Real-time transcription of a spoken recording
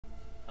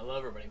Hello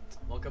everybody,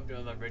 welcome to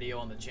another video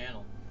on the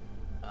channel.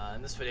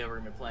 In this video we're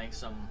going to be playing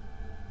some,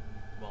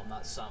 well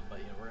not some, but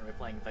we're going to be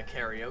playing the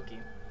Karaoke.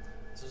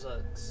 This is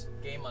a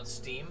game on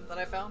Steam that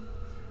I found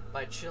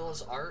by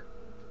Chillas Art,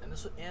 and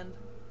this will end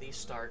the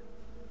start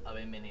of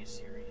a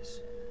mini-series.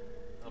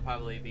 It'll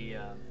probably be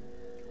a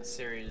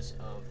series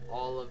of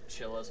all of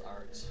Chillas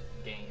Art's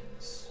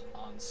games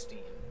on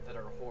Steam that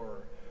are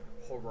horror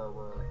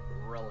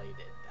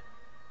related.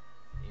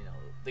 You know,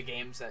 the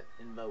games that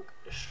invoke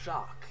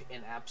shock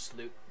and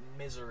absolute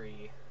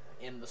misery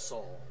in the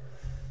soul.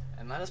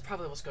 And that is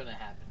probably what's going to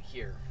happen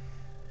here.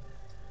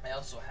 I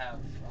also have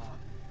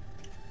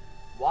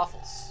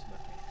waffles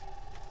with me.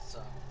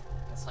 So,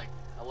 it's like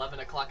 11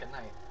 o'clock at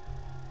night.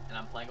 And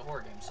I'm playing a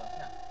horror game, so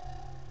yeah.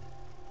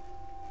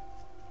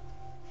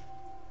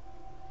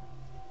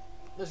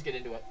 Let's get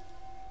into it.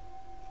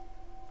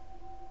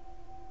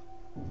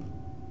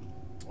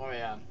 Oh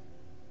yeah,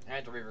 I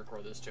had to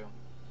re-record this too.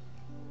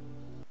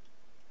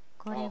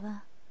 これ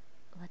は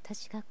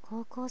私が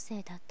高校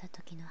生だった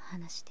時の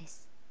話で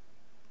す。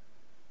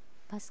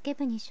バスケ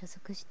部に所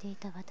属してい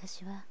た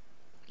私は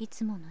い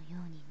つものよ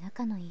うに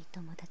仲のいい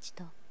友達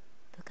と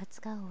部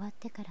活が終わっ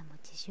てからも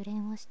自主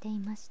練をしてい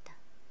ました。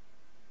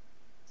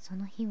そ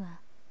の日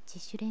は自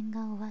主練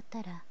が終わっ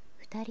たら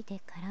2人で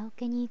カラオ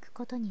ケに行く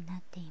ことにな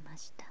っていま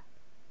した。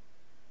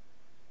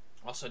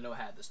Also no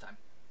hat this time.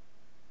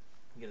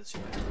 Get this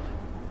here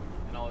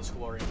in all its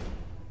glory.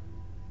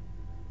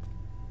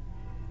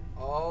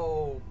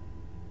 Oh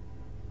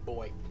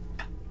boy.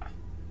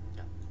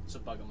 It's a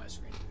bug on my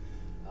screen.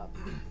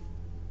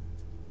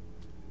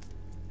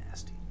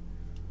 Nasty.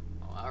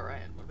 Oh,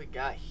 alright, what do we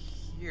got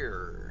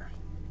here?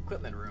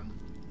 Equipment room.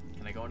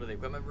 Can I go into the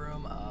equipment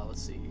room?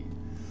 Let's see.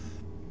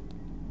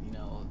 You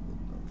know,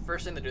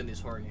 first thing to do in these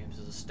horror games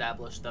is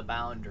establish the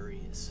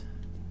boundaries.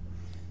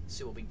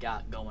 See what we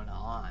got going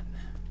on.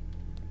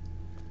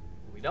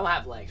 We don't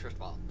have legs, first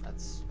of all.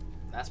 That's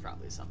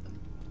probably something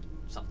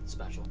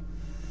special.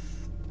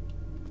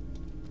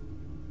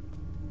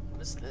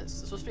 What is this? Is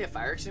this supposed to be a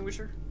fire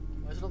extinguisher?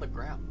 Why is it on the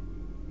ground?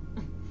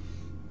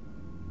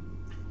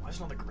 Why is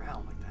it on the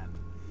ground like that?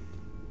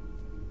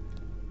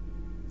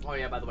 Oh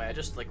yeah, by the way, I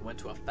just went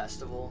to a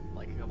festival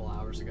like a couple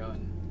hours ago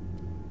and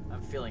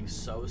I'm feeling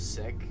so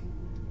sick.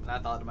 And I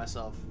thought to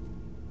myself,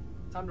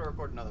 time to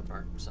record another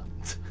part, so.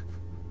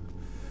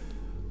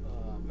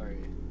 I'm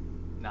very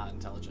not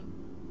intelligent.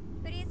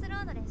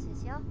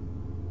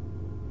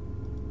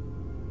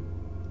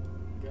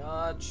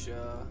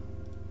 Gotcha.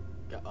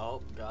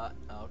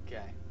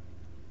 Okay.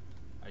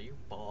 Are you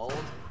bald?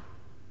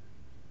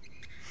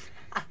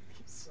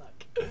 You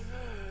suck.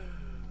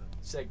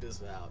 Check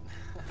this out.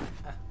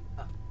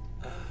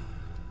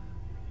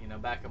 You know,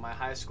 back in my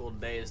high school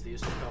days, they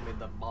used to call me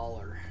the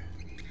baller.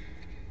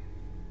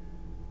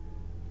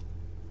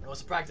 It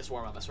was a practice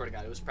warm-up, I swear to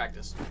God, it was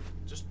practice.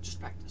 Just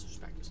practice, just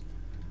practice.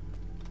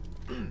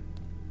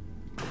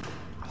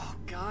 Oh,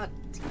 God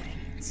dang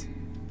it.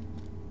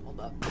 Hold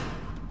up.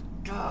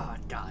 God.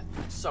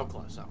 So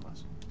close, so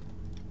close.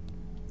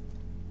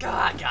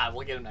 God,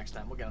 we'll get him next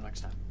time. Woohoo!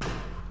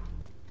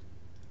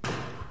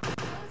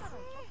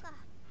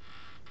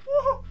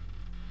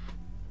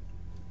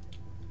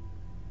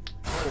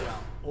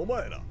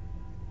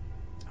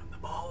 I'm the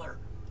baller.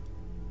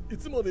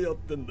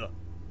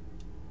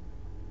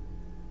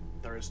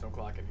 There is no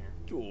clock in here.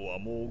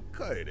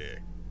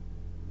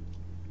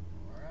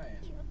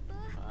 Alright.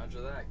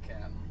 Roger that,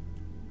 Captain.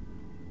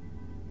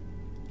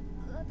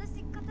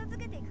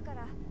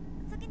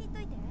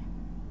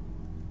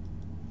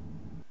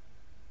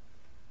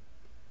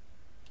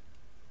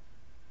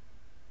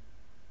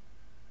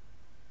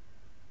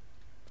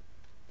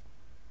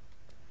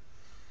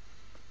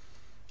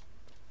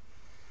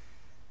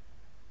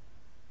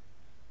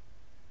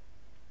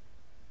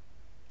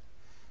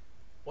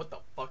 What the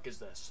fuck is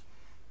this?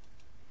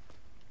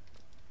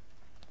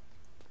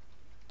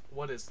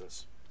 What is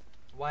this?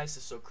 Why is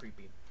this so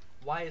creepy?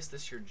 Why is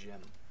this your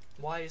gym?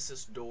 Why is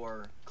this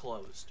door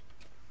closed?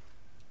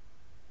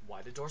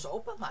 Why do doors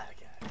open like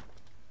that?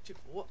 Dude,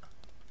 what?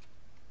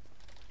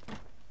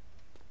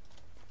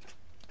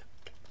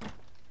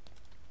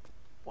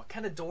 What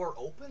kind of door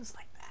opens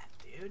like that,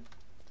 dude?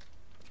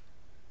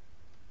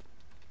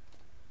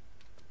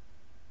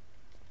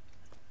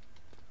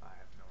 I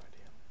have no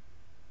idea.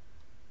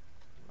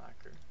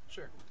 Marker.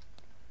 Sure.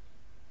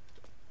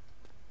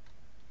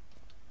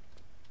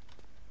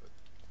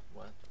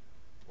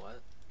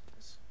 What?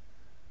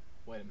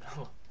 Wait a minute.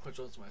 Which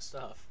one's my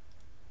stuff?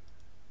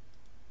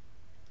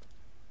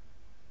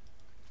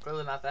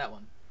 Clearly not that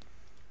one.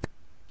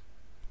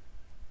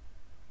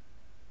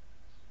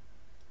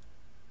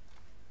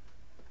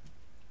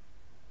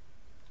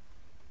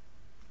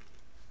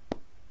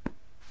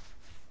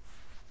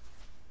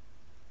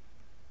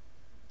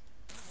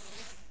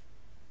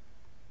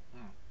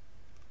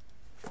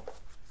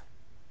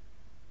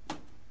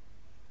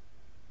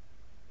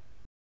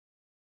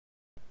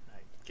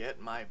 Get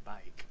my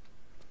bike.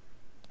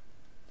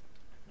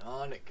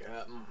 On it,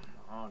 Captain.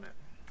 On it.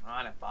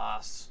 On it,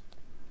 boss.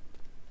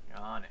 You're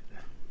on it.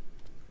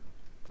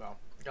 Well,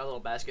 Got a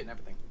little basket and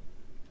everything.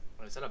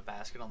 What is that? A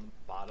basket on the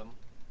bottom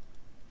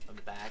of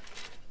the back?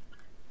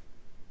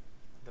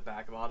 The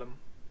back bottom.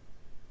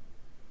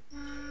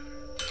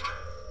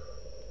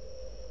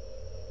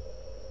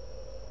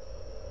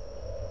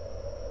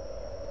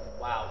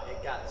 Wow,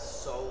 it got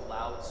so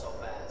loud so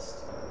fast.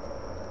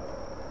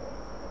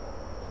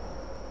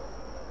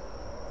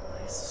 Why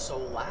is it so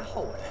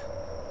loud?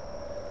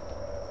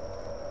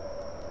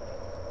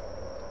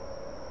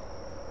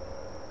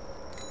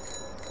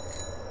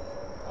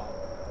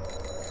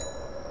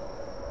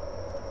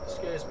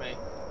 Excuse me.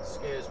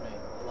 Excuse me.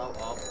 Hello?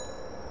 Oh.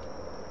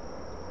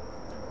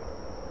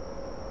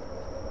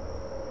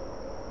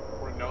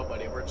 We're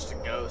nobody. We're just a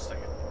ghost.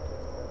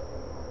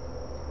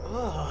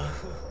 Ugh.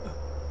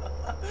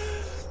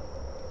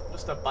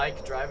 Just a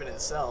bike driving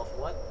itself.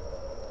 What?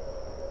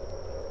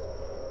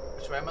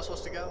 Which way am I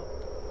supposed to go?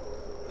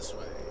 This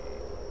way.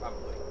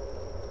 Probably.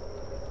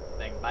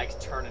 Dang, bike's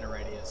turning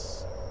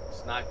radius.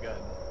 It's not good. I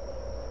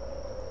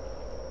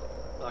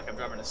feel like I'm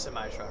driving a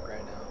semi-truck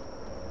right now.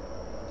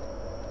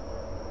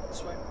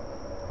 This way.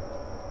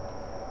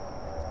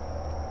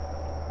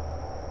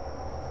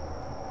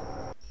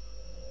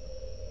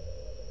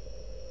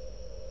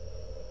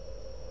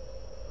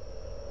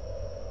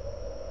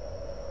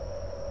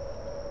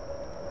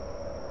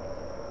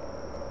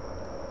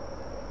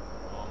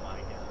 Oh my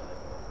god.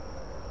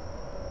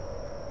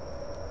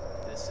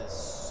 This is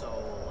so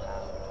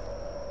loud.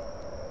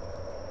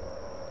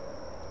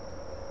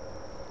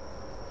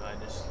 I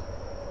just...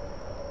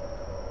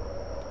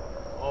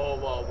 Oh,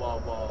 whoa, whoa,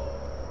 whoa.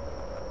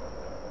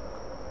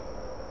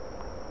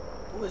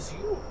 Who is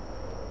you?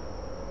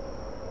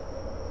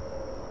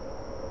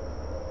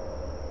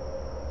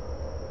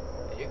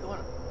 Are you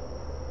going?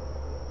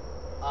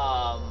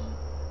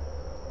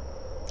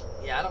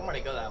 Yeah, I don't want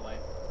to go that way.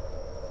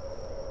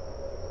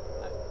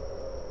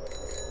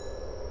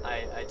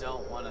 I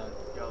don't want to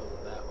go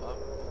that way.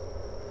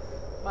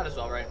 Might as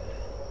well, right?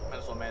 Might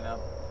as well man up.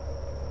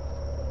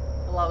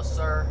 Hello,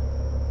 sir.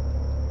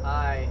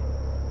 Hi.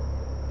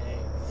 Hey.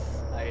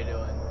 How you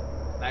doing?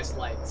 Nice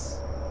lights.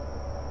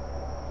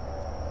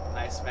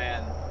 Nice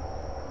van.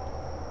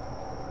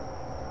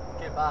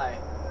 Okay, bye.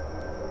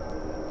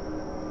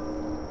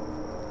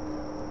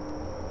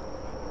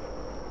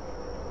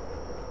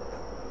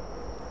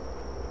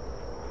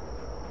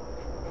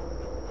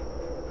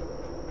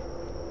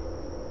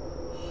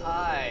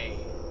 Hi.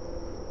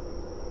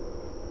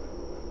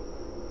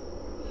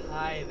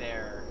 Hi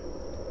there.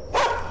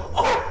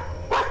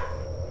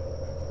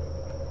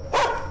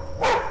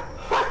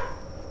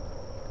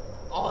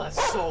 Oh,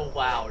 that's so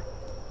loud.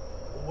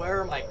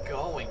 Where am I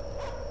going?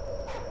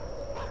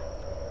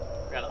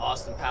 Gotta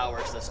Austin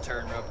Powers this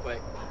turn real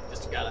quick.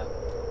 Just gotta...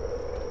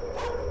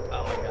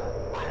 Oh my god.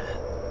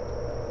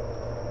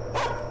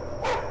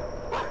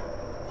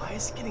 Why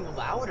is it getting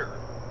louder?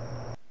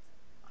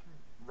 I'm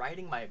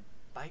riding my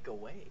bike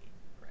away,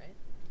 right?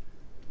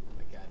 Oh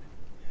my god.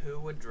 Who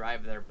would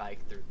drive their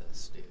bike through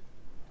this, dude?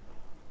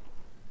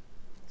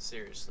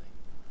 Seriously.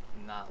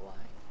 I'm not lying.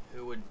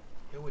 Who would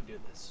do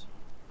this?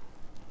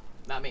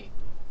 Not me.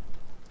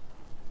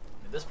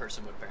 This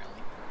person would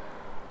apparently.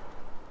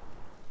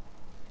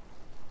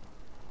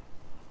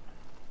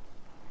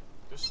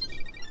 Just a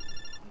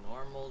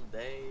normal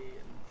day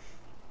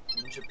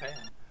in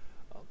Japan.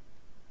 Oh,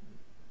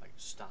 I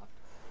just stopped.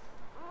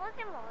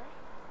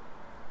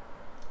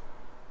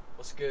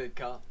 What's good,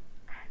 cop?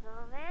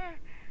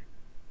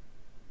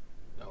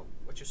 No,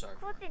 what you sorry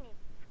for?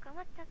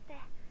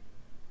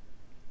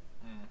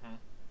 Mm-hmm.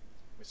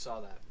 We saw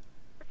that.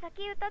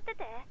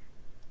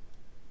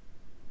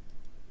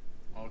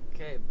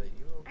 Okay, but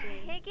you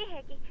okay?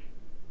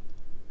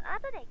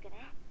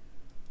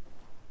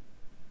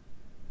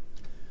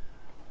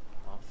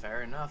 Well,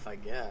 fair enough, I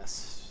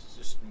guess. It's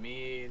just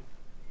me.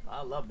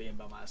 I love being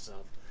by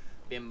myself.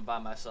 Being by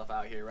myself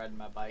out here riding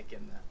my bike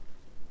in the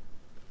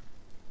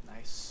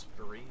nice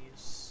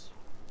breeze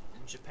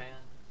in Japan.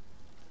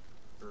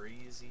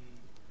 Breezy.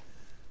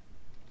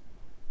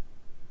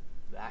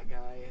 That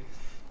guy.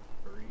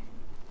 Breeze.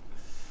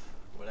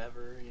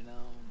 Whatever, you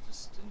know.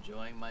 Just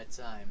enjoying my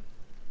time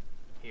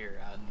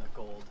here out in the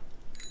cold.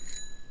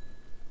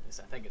 At least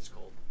I think it's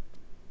cold.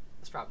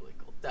 It's probably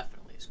cold.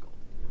 Definitely is cold.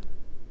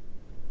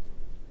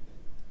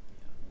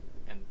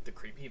 Yeah. And the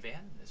creepy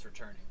van is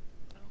returning.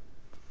 You know?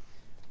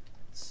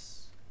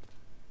 It's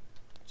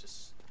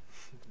just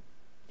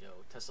yo,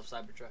 Tesla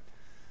Cybertruck.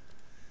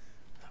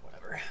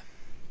 Whatever.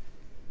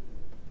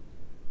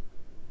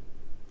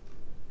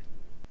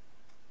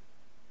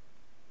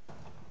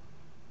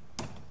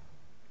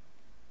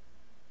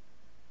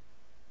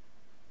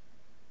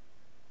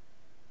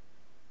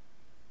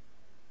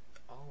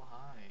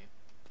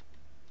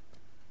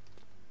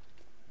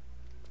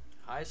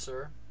 Hi,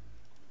 sir.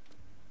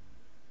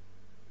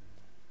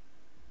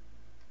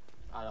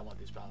 I don't want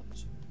these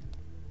problems.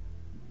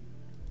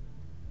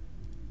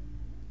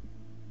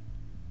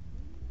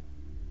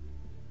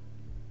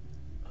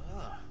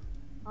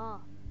 Ugh.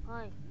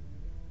 Hi.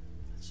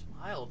 That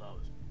smile, though.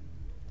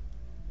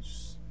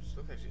 Just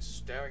looks like she's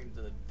staring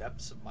into the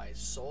depths of my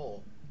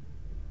soul.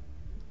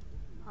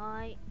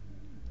 はい。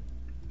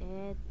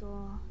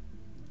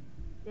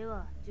で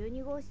は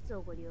12号室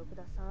をご利用く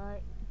ださ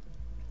い。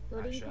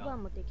ドリンクバー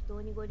も適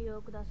当にご利用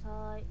くだ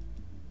さい。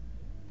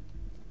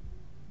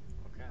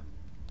Okay.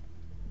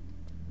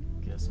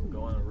 Guess I'm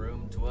going to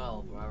room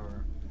 12,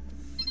 wherever.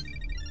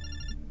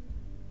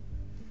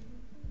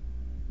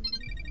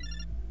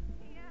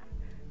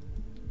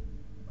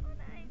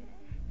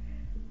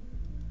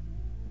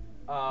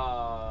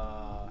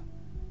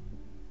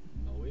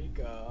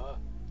 Moika.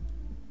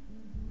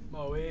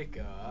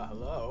 Moika,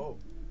 hello.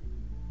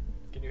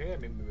 Can you hear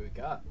me,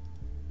 Moika?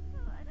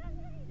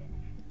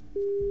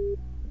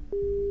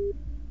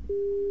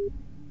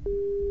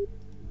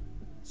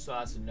 So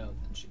that's a no,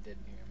 then she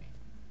didn't hear me.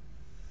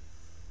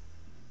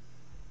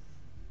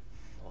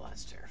 Well,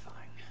 that's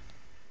terrifying.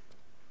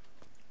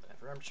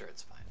 Whatever, I'm sure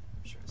it's fine.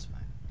 I'm sure it's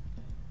fine.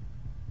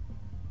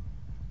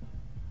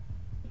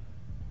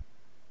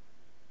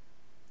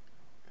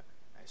 Got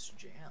a nice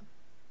jam.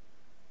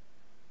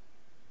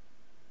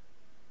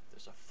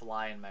 There's a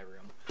fly in my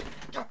room.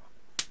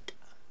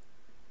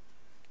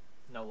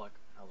 No luck.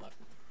 No luck.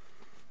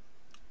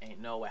 Ain't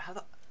no way.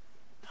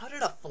 How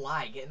did a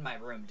fly get in my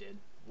room, dude?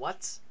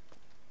 What?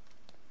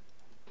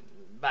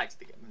 Back to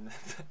the game.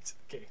 That's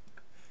okay.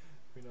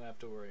 We don't have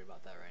to worry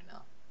about that right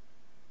now.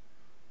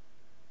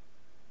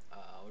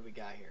 What do we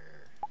got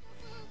here?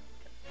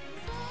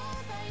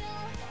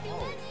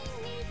 Oh.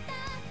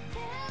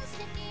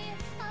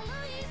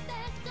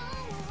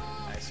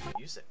 Nice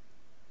music.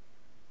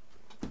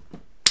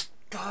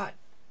 God!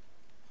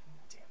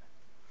 Damn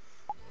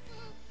it.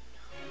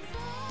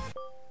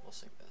 We'll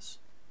sing this.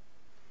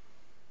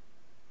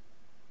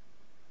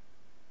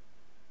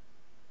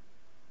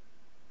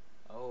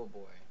 Oh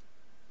boy.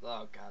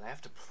 Oh god, I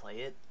have to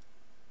play it?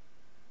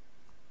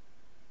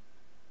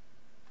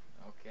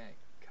 Okay.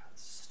 God,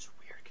 this is such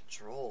weird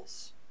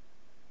controls.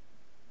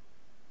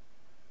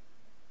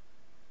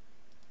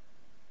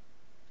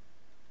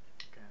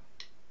 Okay.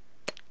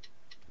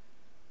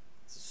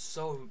 This is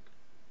so...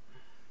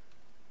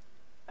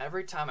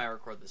 Every time I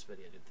record this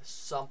video, dude,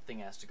 something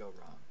has to go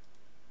wrong.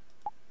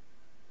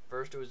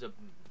 First it was a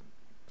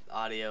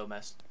audio.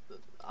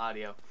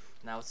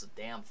 Now it's a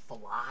damn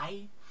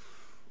fly?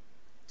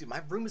 Dude,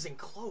 my room is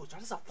enclosed. How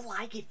does a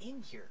fly get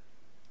in here?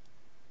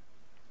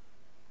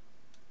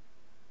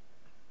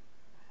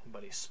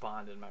 But he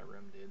spawned in my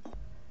room, dude.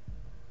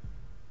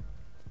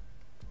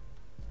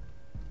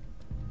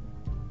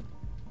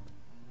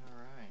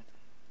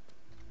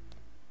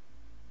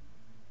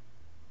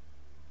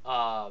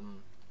 Alright.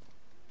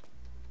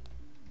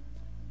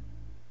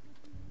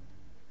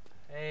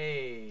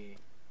 Hey.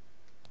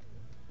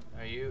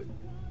 Are you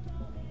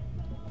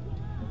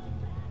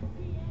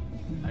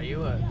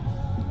a...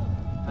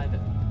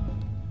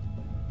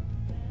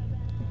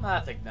 I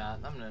think not.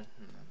 I'm gonna...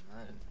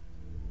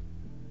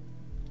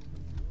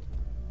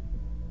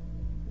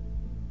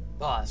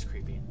 Oh, that's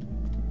creepy.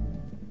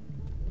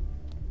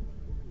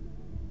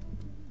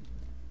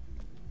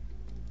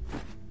 I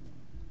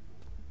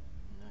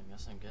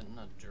guess I'm getting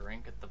a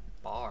drink at the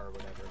bar or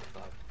whatever the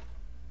fuck.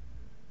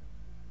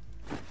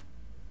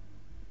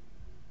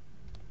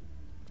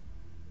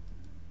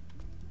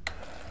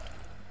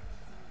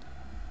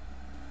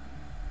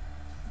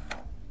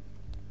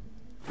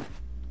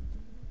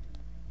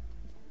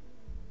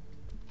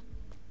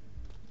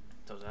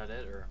 So is that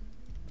it, or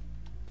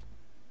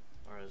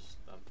is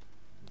I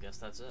guess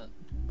that's it.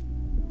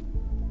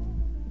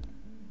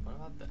 What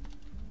about that?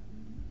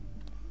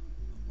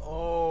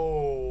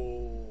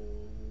 Oh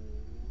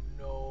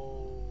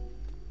no!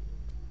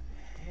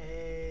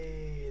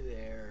 Hey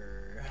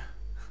there.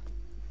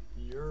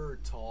 You're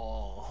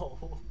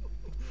tall.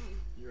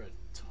 You're a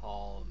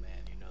tall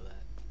man. You know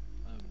that.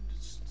 I'm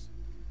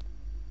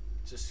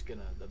just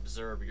gonna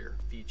observe your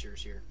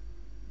features here.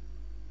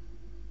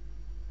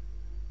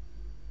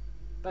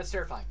 That's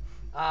terrifying.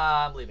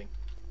 I'm leaving.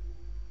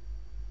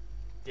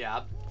 Yeah,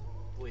 I'm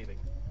leaving.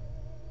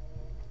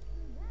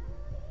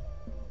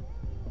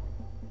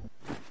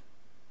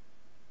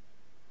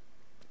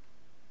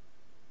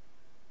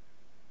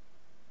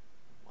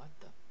 What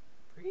the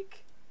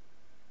freak?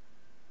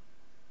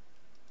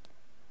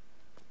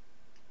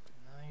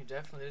 No, you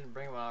definitely didn't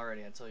bring one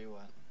already, I tell you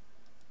what.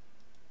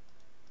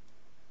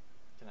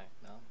 Can I?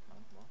 No? Oh,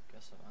 well,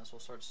 guess I might as well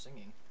start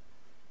singing.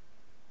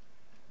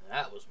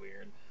 That was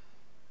weird.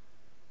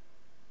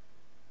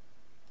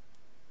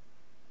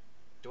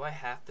 Do I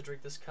have to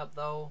drink this cup,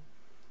 though?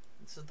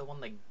 This is the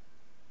one that...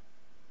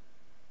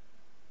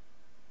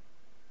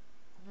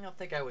 I don't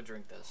think I would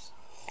drink this.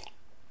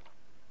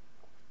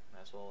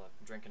 Might as well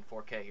drink in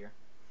 4K here.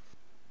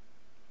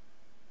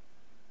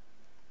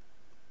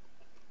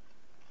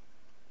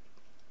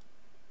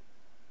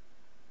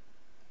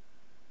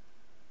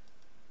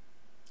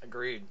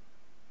 Agreed.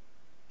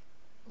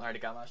 I already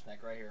got my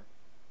snack right here.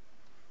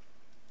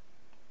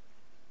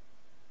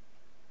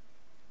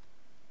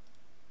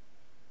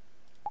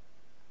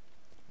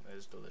 It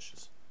is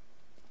delicious.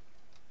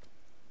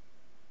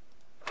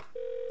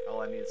 All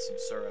I need is some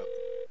syrup.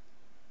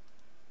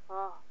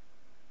 Ah,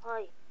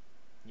 hi.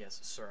 Yes,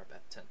 syrup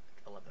at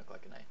 11 o'clock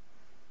at night.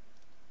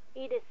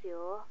 いいです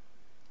よ。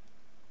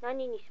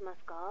何にしま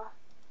すか？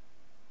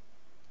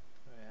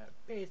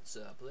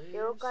 Pizza, please.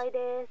 了解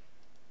です。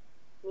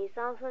2、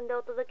3分で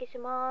お届けし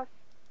ます。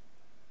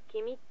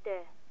君っ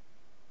て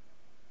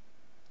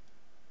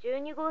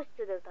12号室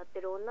で歌っ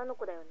てる女の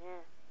子だよね。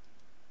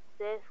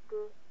制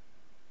服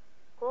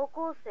高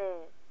校生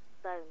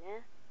だよ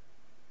ね。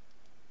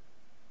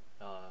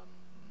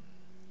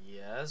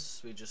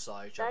Yes, we just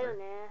saw each だよ other.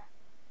 ね。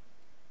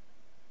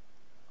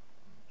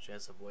 She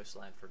has a voice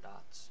line for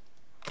dots.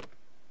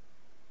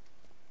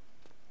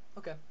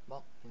 Okay,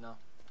 well, you know,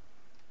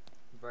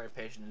 very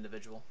patient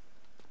individual.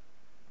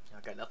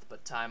 I've got nothing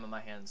but time on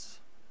my hands.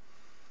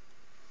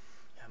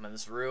 I'm in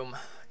this room,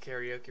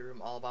 karaoke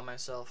room, all by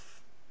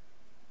myself,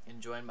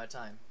 enjoying my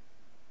time.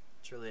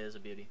 It truly is a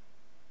beauty.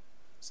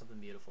 Something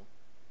beautiful.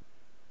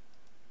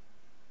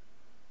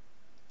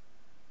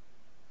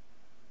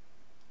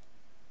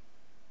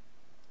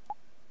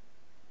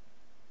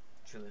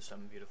 Truly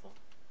something beautiful.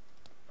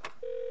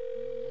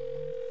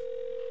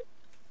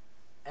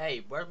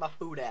 Hey, where's my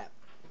food at?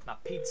 My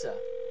Pizza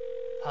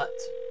Hut.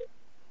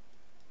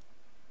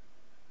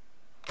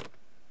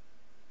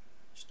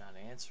 She's not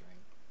answering.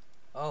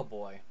 Oh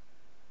boy.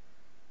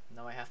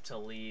 Now I have to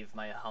leave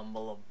my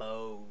humble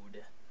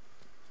abode.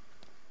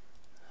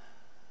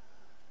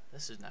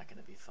 This is not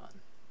going to be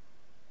fun.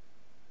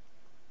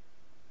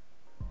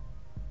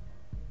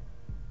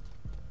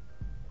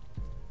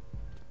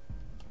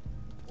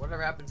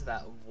 Whatever happened to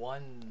that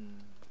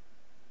one...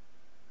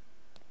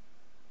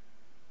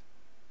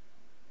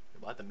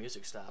 Why'd the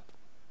music stop?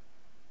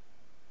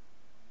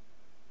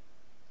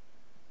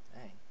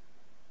 Dang.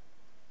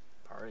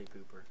 Party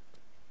pooper.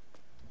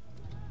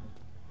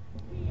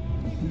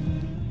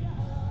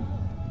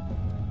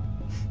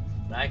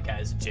 That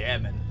guy's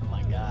jamming. Oh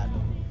my god.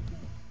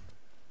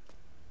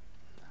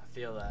 I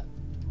feel that.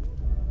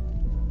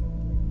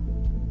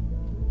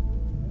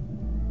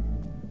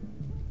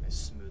 Nice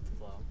smooth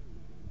flow.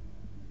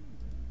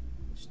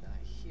 She's not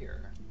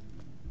here.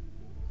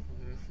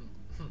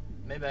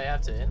 Maybe I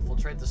have to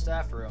infiltrate the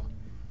staff room.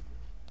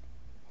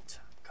 I'm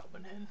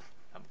coming in.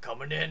 I'm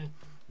coming in.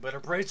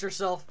 Better brace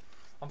yourself.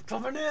 I'm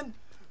coming in.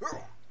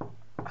 Oh.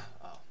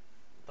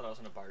 Thought I was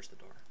gonna barge the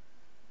door.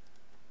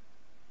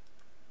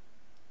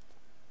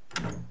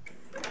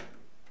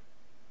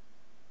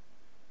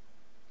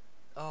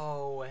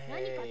 Oh,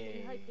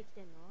 hey.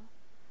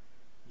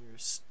 You're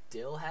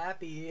still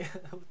happy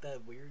with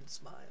that weird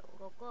smile.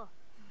 ここ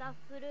スタッ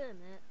フルー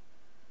ム。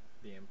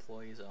 The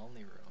employees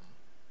only room.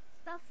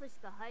 スタッフし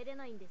か入れ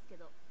ないんですけ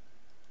ど。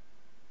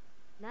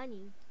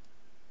何？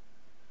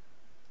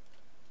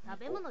食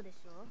べ物でし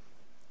ょ？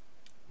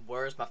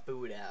 Where's my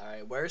food at?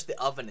 Alright, where's the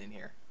oven in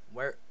here?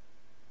 Where?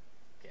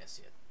 Can't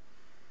see it.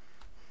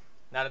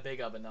 Not a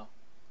big oven, though.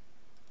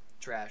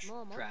 Trash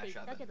oven. Should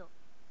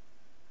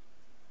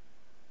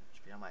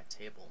be on my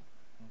table.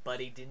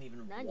 Buddy didn't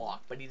even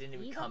walk. Buddy didn't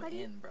even come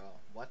in, bro.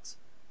 What?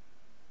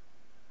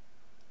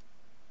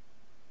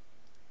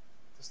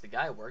 Does the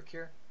guy work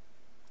here?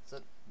 Is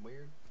that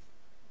weird?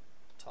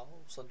 Tall,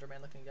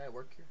 Slenderman looking guy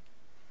work here?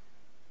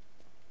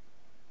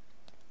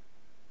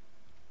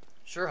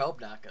 Sure hope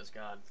not, cause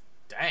god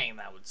dang,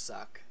 that would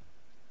suck.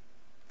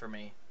 For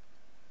me.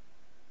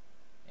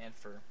 And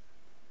for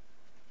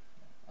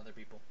other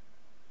people.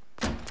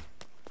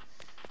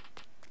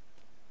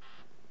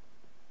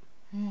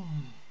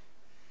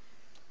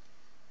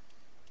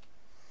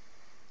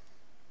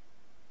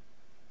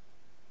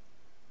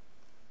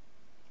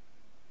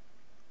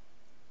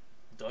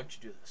 Don't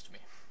you do this to me.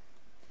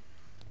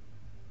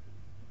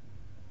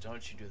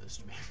 Don't you do this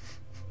to me.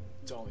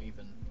 Don't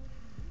even.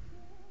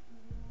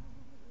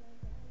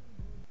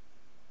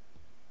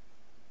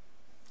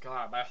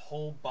 God, my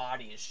whole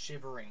body is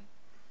shivering.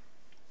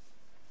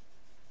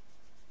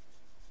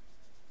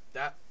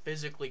 That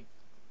physically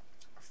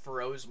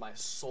froze my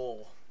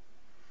soul.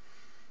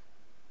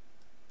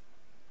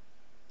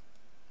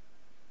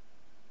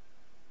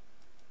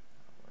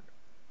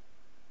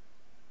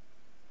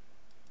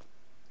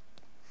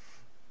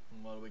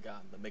 What do we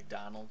got? The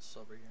McDonald's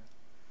over here.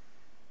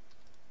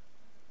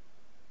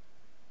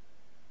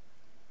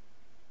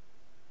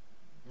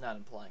 Not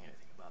implying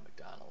anything about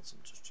McDonald's. I'm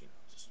just, you know,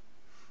 just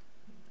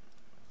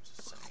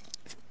saying.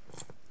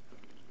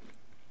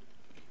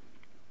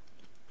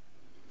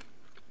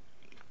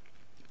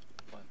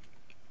 What?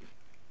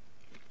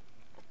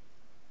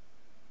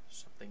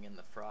 Something in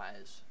the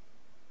fries.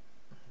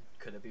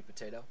 Could it be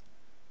potato?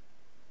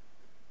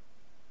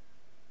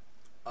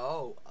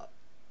 Oh,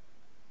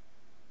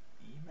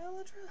 email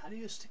address? How do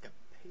you stick a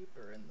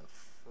paper in the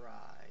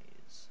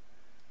fries?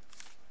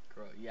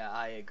 Yeah,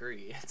 I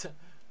agree.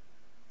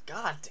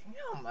 God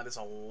damn, that is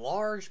a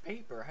large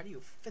paper. How do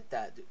you fit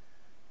that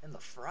in the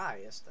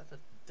fries?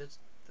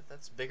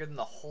 That's bigger than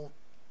the whole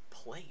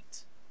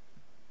plate.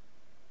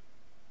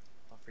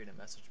 Feel free to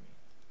message me.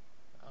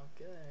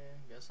 Okay,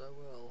 guess I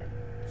will.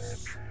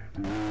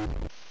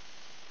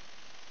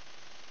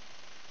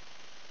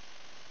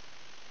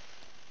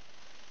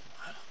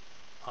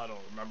 I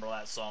don't remember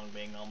that song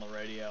being on the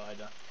radio. I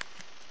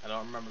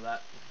don't remember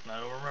that. I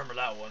don't remember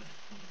that one.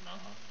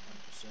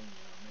 So, you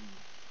know,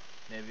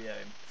 maybe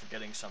I'm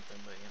forgetting something,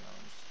 but you know.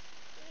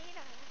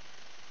 Mira,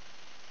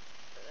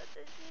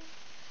 私、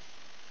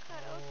カラ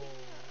オケには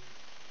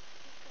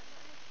行か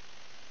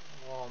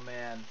ない。 Oh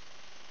man, you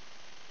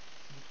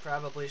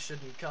probably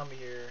shouldn't come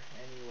here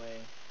anyway.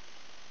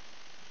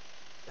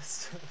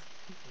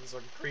 There's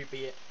a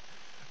creepy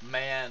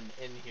man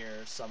in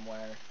here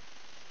somewhere.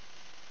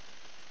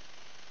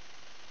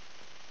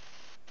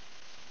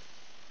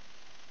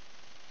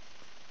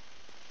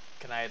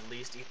 Can I at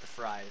least eat the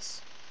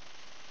fries?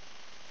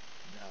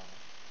 No.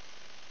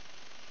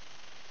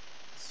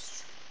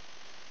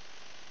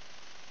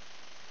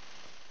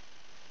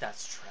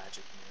 That's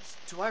tragic news.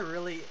 Do I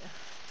really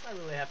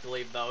have to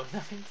leave though? Do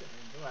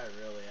I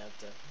really have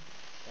to?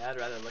 Yeah, I'd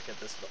rather look at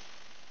this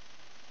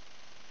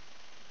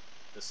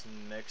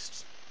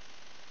mixed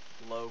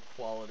low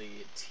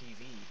quality TV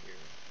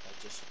here that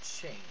just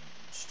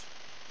changed.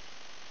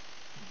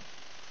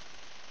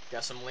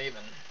 Guess I'm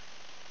leaving.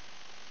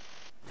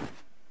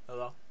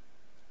 Hello?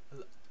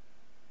 Hello?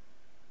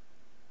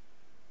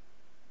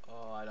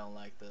 Oh, I don't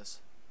like this.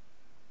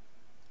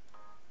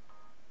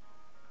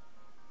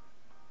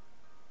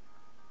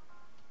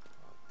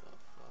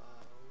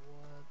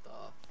 What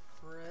the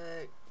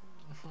frick?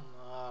 I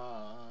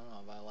don't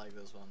know if I like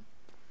this one.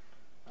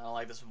 I don't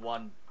like this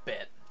one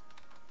bit.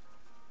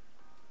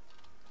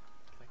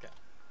 Okay.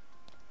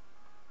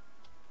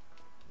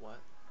 What?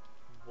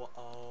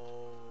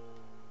 Oh.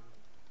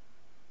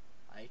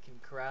 I can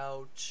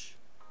crouch.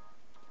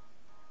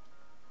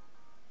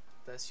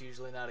 That's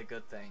usually not a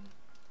good thing.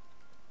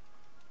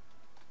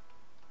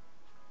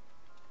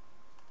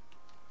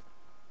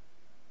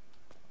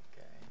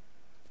 Okay.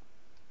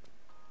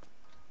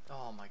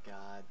 Oh my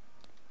god.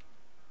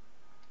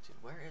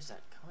 Dude, where is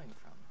that coming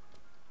from?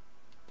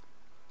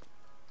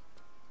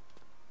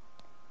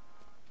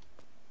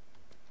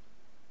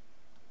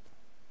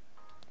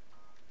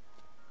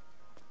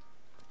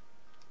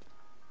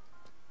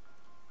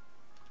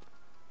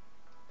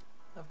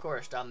 Of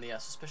course, down the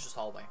suspicious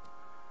hallway.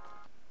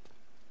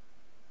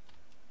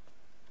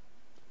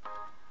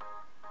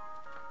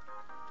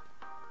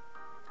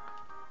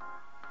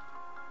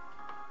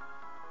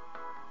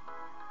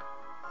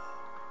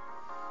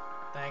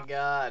 Thank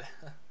God.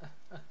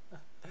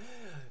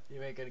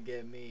 You ain't gonna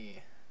get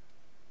me.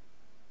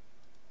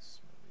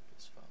 Smoke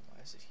this phone.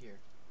 Why is it here?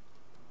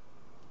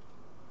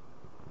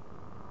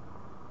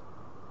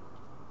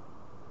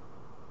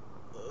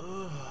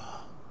 Ugh.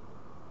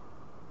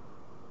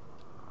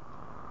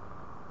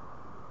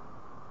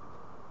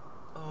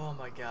 Oh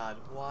my god,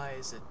 why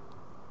is it?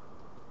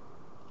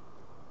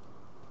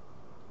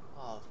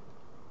 Oh.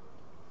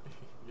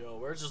 Yo,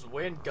 where's this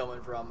wind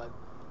coming from?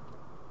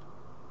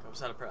 Was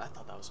that I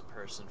thought that was a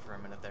person for a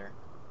minute there.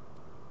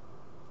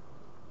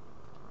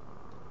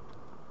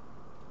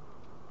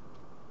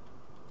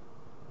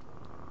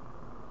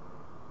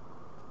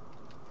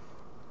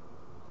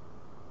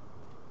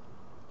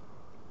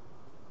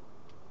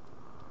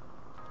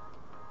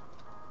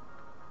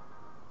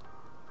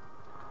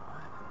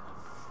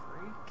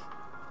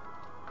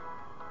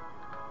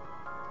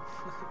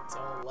 I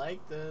don't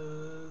like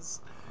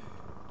this.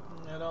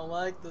 I don't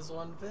like this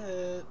one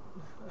bit.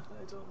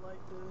 I don't like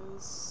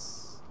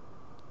this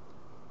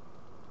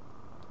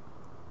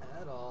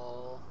at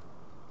all.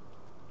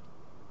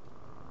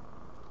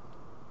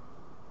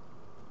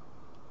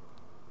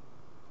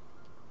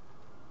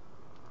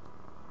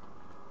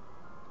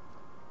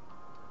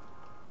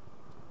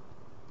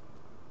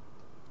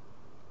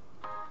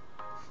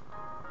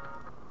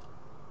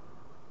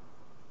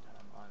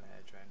 I'm on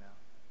edge right now.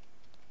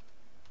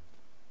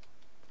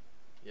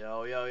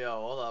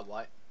 Yo, hold up,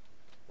 why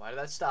did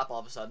that stop all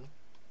of a sudden?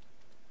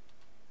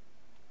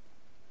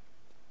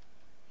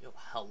 Yo,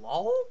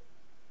 hello?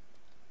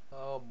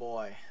 Oh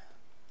boy.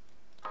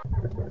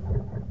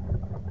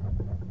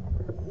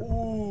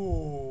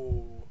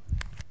 Ooh.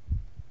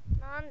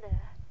 なんで?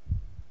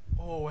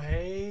 Oh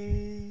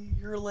hey,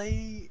 you're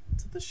late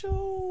to the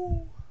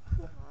show.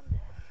 なんで?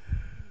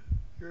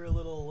 You're a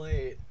little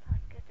late.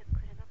 助けて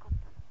くれなかっ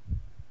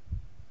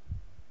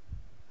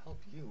たの? Help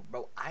you?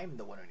 Bro, I'm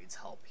the one who needs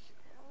help here.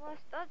 電話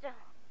したじゃん.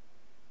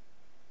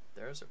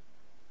 There's a...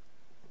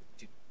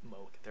 Dude,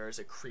 Moke, there is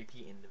a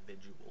creepy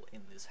individual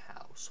in this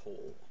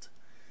household.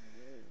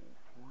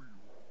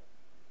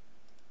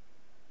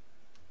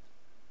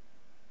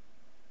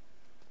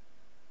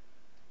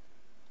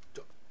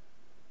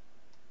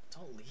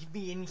 Don't leave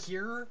me in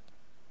here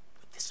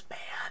with this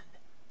man.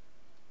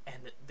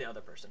 And the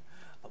other person.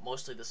 But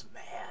mostly this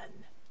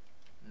man.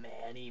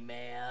 Manny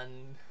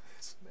man.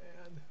 This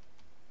man.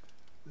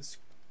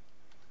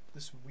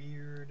 This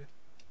weird...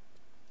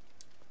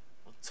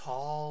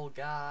 tall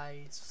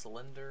guy,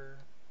 slender,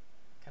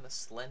 kind of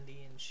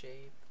slendy in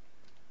shape.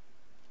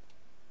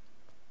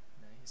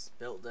 He's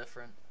built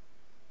different.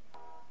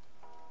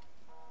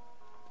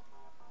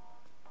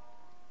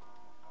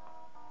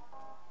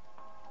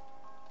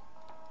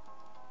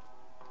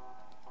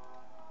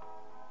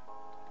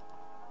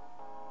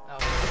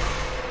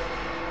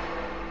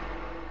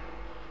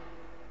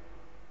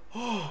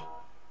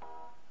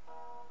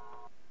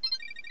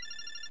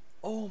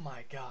 Oh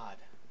my god.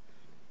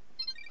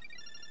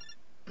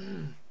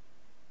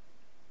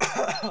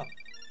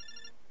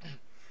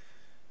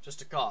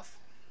 Just a cough.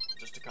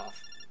 Just a cough.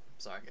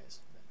 Sorry,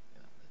 guys. You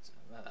know, it's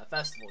a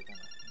festival kind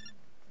of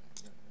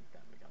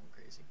got me going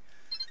crazy.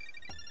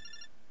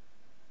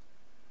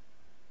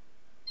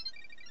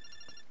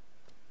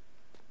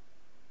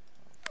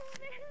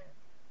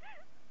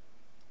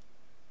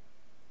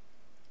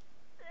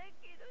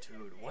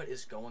 Dude, what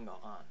is going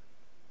on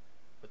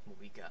with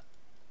Moika?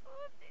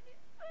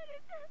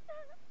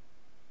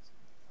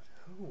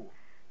 Who?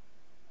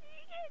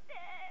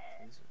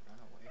 Please run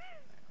away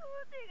from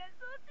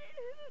there.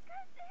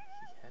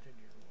 He headed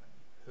your way.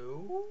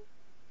 Who?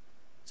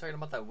 Talking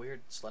about that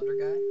weird slender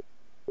guy? Go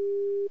to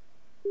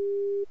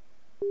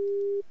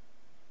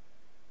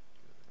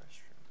the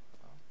restroom.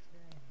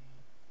 Okay.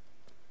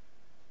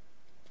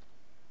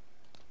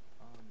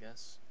 Well, I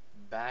guess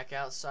back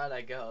outside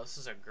I go. This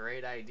is a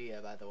great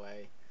idea, by the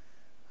way.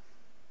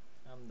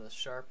 I'm the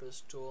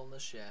sharpest tool in the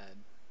shed.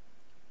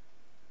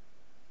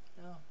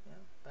 Oh, yeah,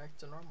 back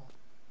to normal.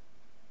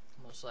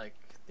 Almost like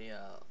the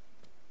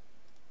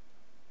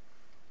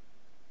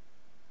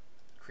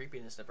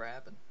creepiness never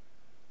happened.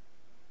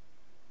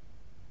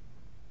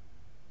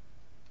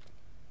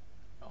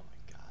 Oh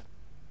my god.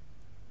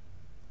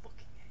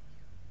 Looking at you.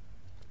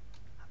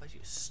 How about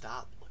you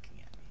stop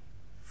looking at me?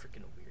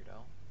 Freaking weirdo.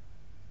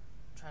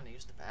 I'm trying to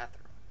use the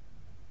bathroom.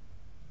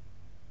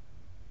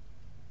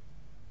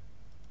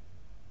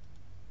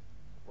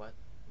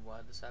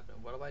 What is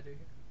happening? What do I do here?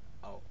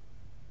 Oh.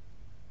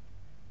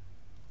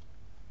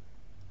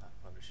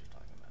 What was she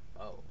talking about?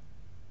 Oh.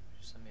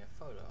 She sent me a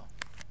photo.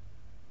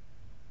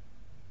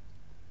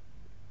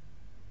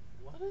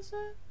 What is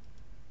it?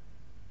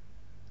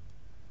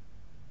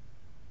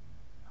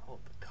 Oh,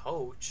 the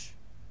coach.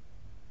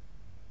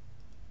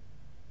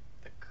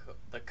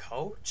 The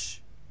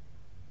coach?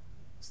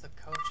 What's the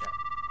coach at?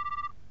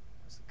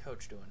 What's the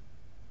coach doing?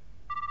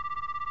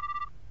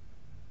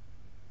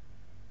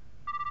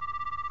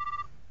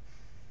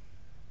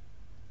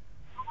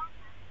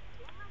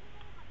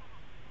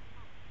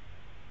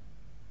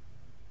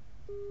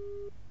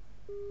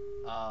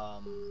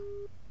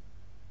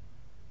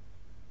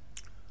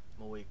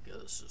 Moika,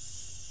 this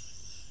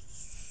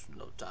is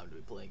no time to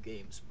be playing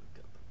games,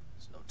 Moika.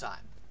 There's no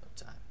time. No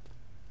time.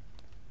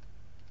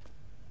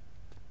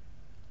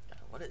 God,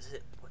 what is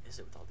it? What is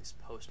it with all these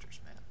posters,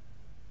 man?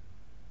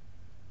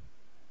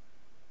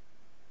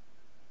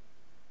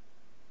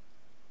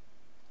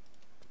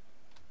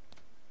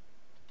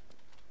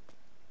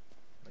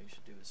 What you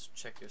should do is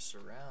check your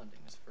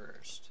surroundings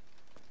first.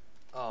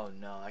 Oh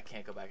no, I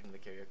can't go back into the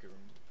karaoke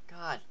room.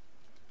 God.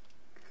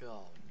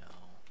 Oh no.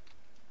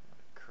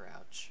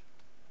 Crouch.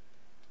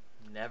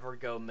 Never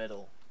go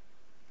middle.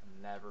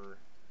 Never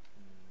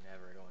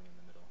going in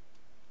the middle.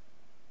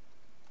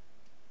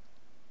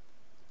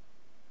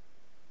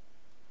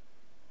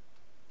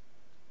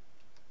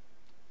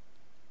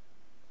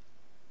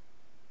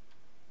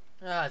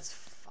 Ah, it's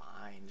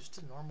fine. Just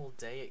a normal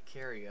day at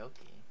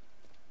karaoke.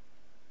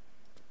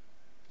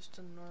 Just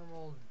a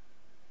normal...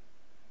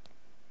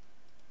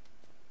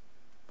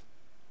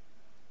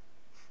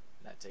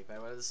 Not take my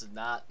word, this is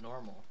not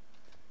normal.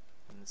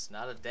 And it's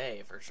not a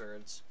day for sure.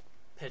 It's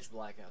pitch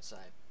black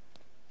outside.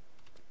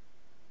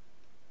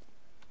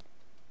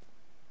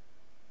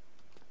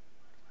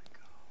 Where do I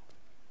go?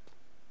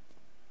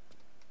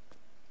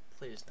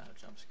 Please not a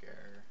jump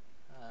scare.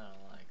 I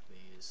don't like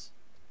these.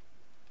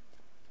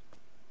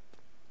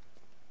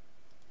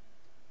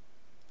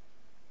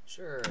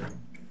 Sure.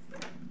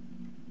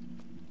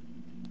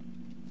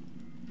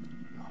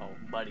 Oh,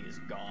 Buddy is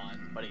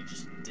gone. Buddy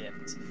just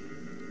dipped.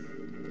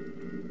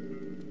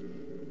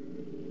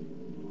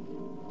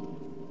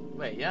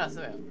 Wait, yeah,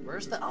 so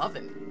where's the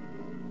oven?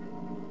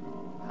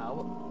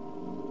 How?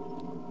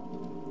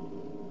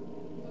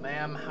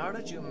 Ma'am, how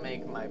did you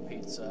make my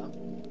pizza?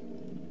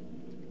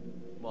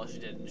 Well, she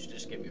didn't. She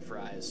just gave me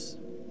fries.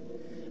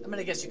 I mean,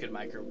 I guess you could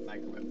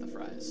microwave the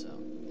fries,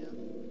 so, yeah.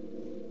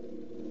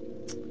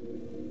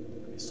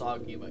 It'd be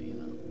soggy, but, you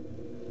know.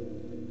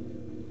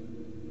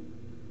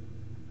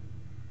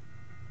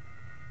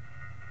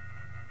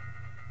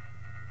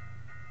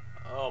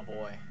 Oh,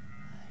 boy.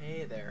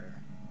 Hey there.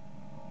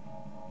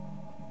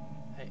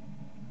 Hey.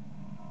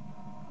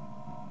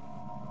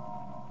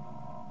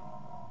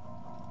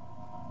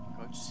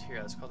 Coach is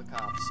here. Let's call the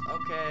cops.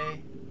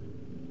 Okay.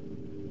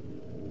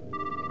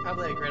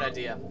 Probably a great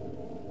idea.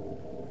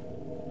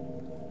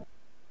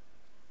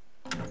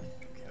 Okay.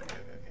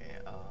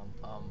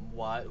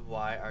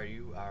 Why are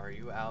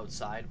you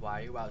outside? Why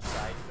are you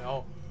outside?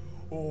 No.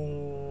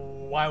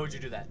 Oh, why would you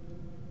do that?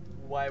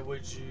 Why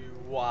would you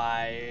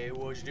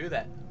do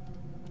that?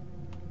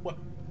 What?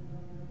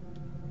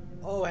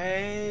 Oh,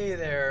 hey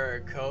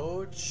there,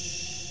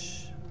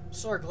 Coach. I'm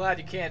so glad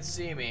you can't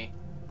see me.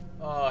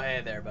 Oh,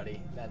 hey there,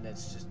 buddy. I'm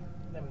just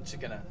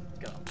gonna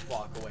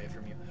walk away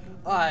from you.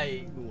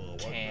 I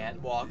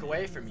can't walk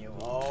away from you.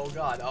 Oh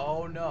God.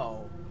 Oh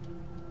no.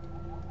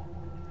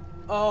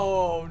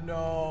 Oh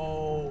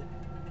no.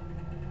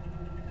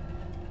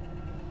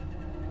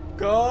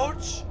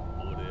 Coach?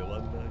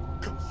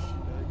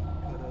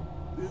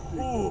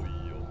 Ooh.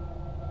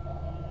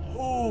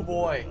 Oh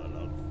boy.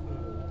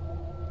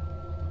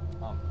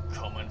 I'm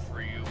coming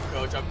for you,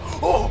 coach.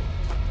 Oh!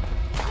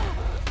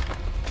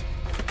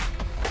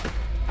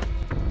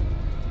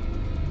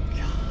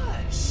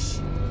 Gosh.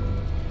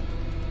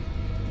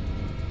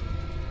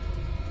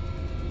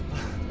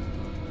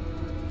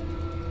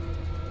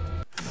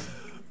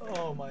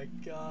 Oh my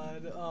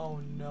god. Oh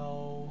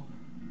no.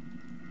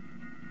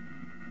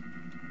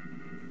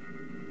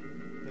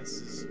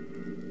 This is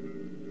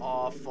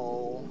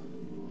awful.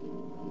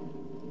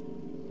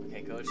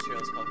 Okay, Coach, here,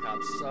 let's call the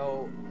cops.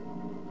 So,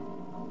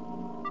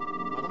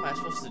 what am I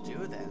supposed to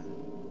do then?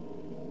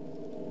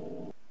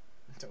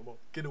 Well,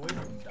 get away from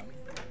him, dummy.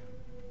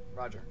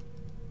 Roger.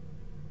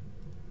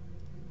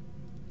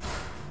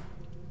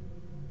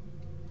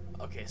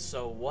 Okay,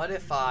 so what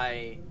if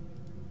I...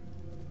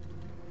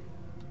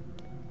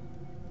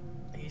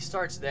 He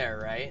starts there,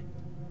 right?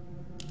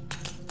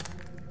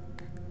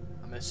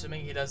 I'm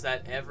assuming he does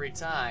that every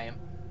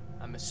time.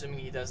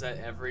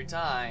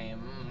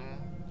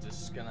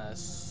 Just gonna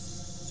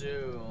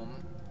assume.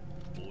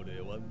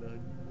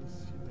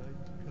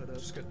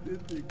 Just gonna...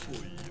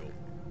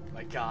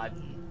 My god.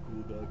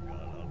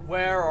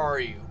 Where are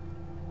you?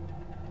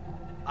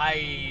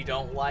 I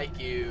don't like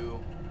you.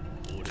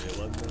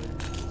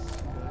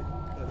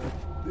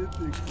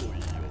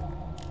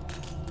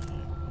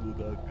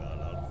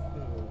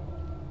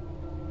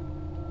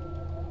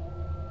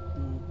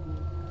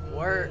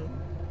 Where?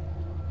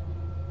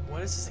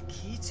 What is this a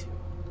key to?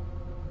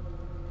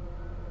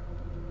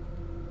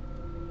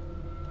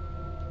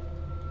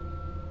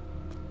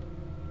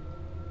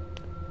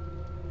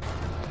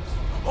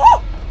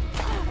 Oh!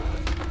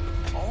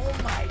 Oh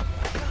my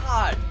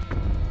god!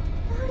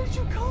 Where did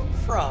you come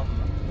from?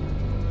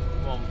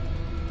 Well,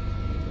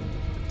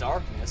 the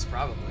darkness,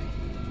 probably.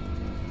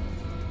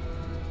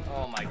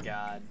 Oh my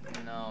god.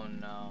 No,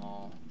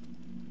 no.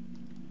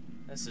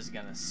 This is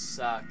gonna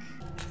suck.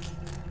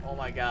 Oh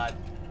my god.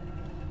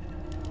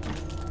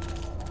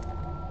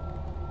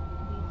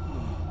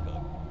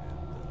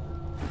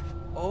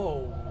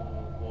 Oh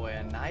boy,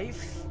 a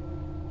knife?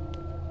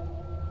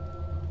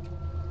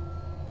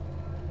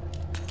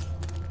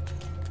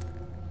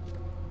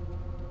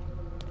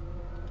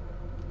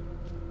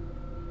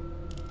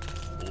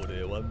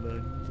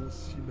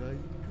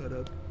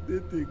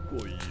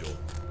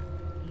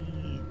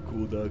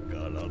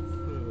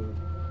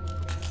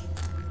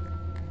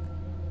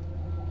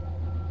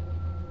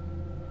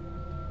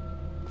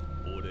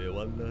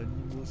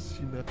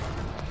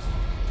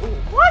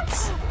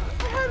 What?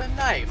 I had a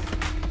knife.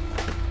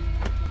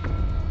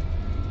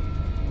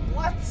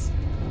 What?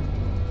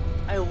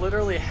 I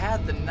literally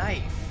had the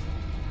knife.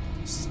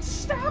 Just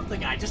stab the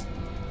guy. Just, you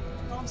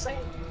know what I'm saying?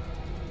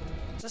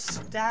 Just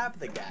stab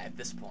the guy at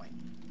this point.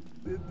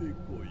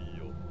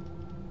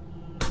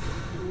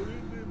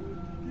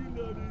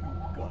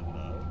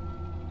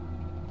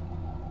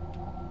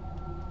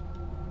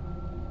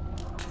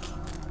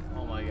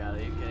 Oh my god,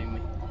 are you kidding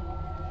me?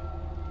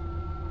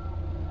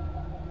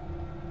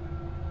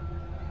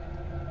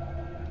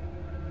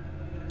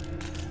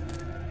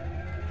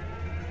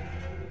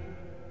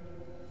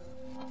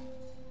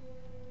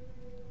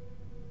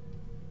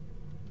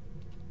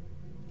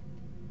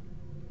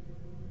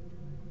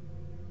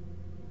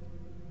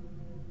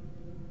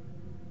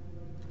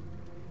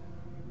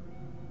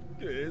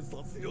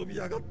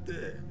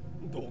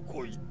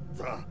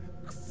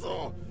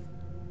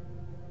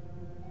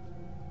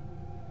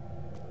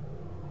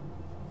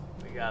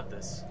 We got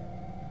this.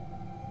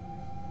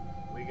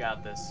 We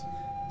got this.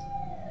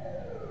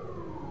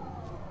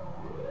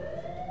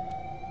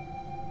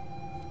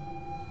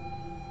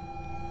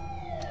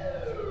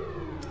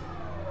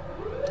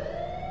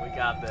 We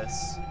got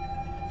this.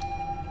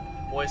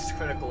 Voice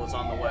critical is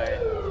on the way,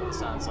 it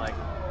sounds like.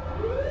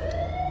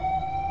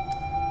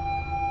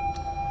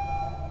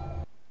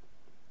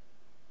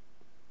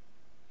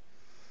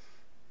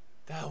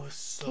 That was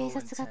so 警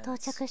察が到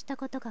intense. 着した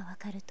ことが分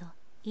かると、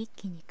一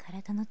気に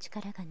体の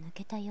力が抜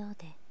けたよう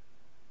で、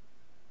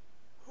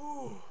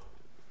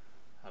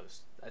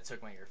 I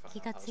took my earphone 気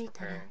off. が I つ was い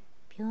たら preparing.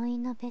 病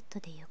院のベッド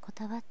で横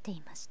たわって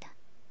いました。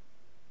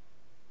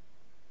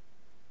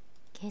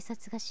警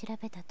察が調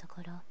べたと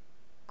ころ、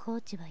コ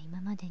ーチは今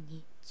まで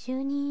に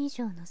10人以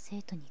上の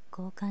生徒に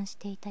強姦し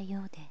ていた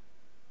ようで、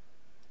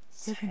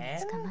すぐに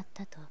捕まっ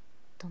たと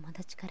友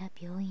達から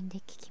病院で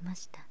聞きま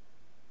した。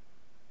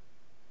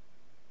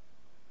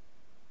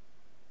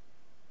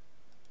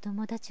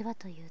友達は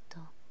というと、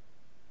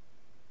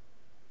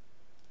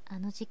あ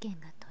の事件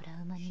がト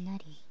ラウマにな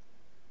り、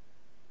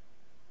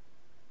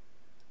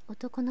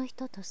男の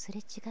人とすれ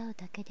違う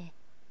だけで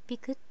ビ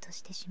クッと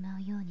してしま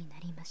うようにな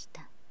りまし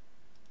た。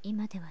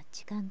今では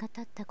時間が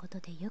経ったこと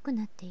で良く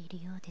なってい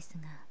るようです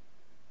が、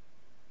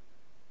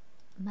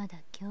まだ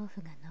恐怖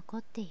が残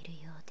っている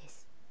ようで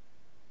す。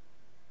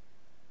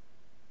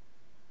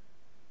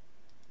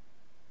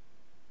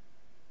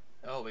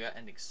Oh, we got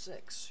ending 6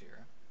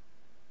 here.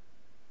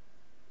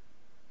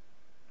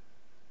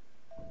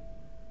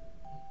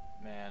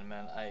 Man,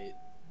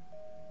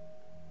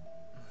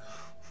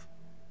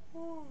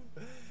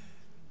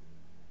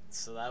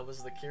 So that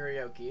was the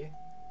karaoke.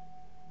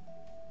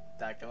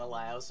 Not gonna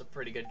lie, it was a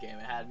pretty good game.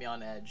 It had me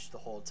on edge the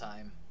whole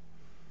time.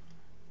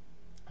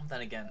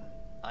 Then again,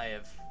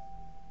 I'm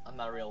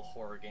not a real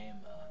horror game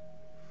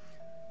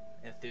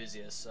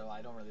enthusiast, so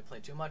I don't really play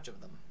too much of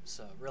them.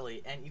 So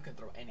really, and you can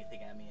throw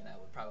anything at me and I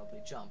would probably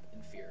jump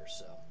in fear.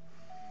 So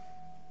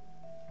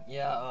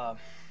yeah,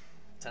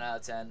 10 out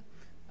of 10.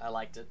 I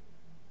liked it.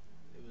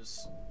 It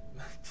was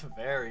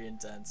very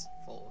intense,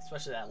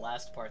 especially that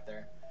last part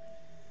there.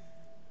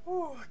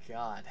 Oh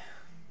God.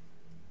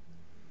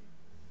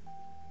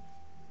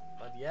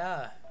 But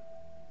yeah,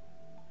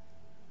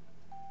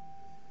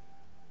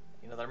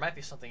 you know, there might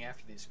be something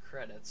after these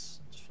credits.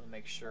 Just want to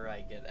make sure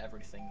I get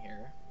everything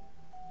here.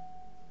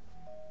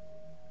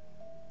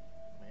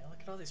 Man,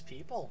 look at all these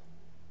people.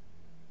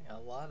 Yeah, a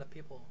lot of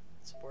people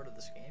supported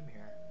this game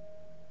here.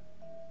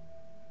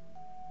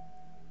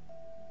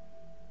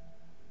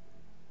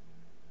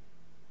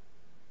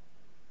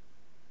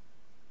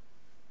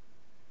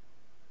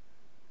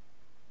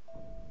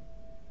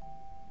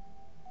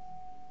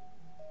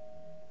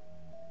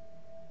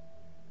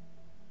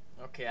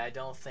 Okay, I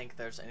don't think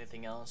there's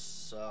anything else,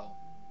 so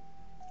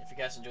if you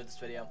guys enjoyed this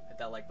video, hit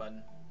that like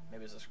button,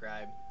 maybe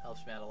subscribe,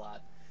 helps me out a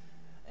lot.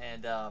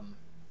 And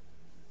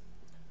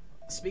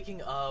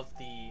speaking of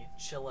the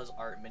Chillas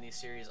Art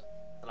miniseries,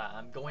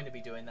 I'm going to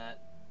be doing that.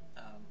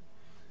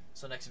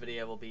 So next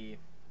video will be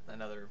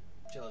another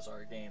Chillas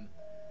Art game,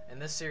 and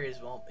this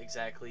series won't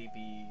exactly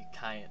be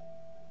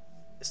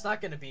it's not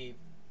going to be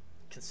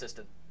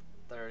consistent.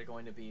 They're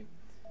going to be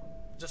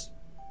just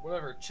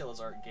whatever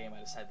Chillas Art game I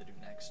decide to do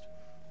next.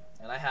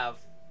 And I have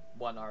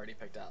one already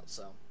picked out,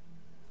 so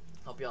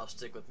hope y'all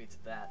stick with me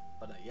to that.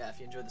 But yeah, if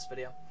you enjoyed this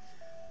video,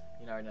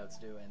 you already know what to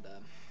do, and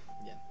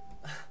yeah,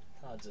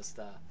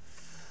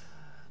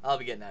 I'll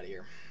be getting out of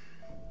here.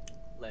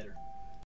 Later.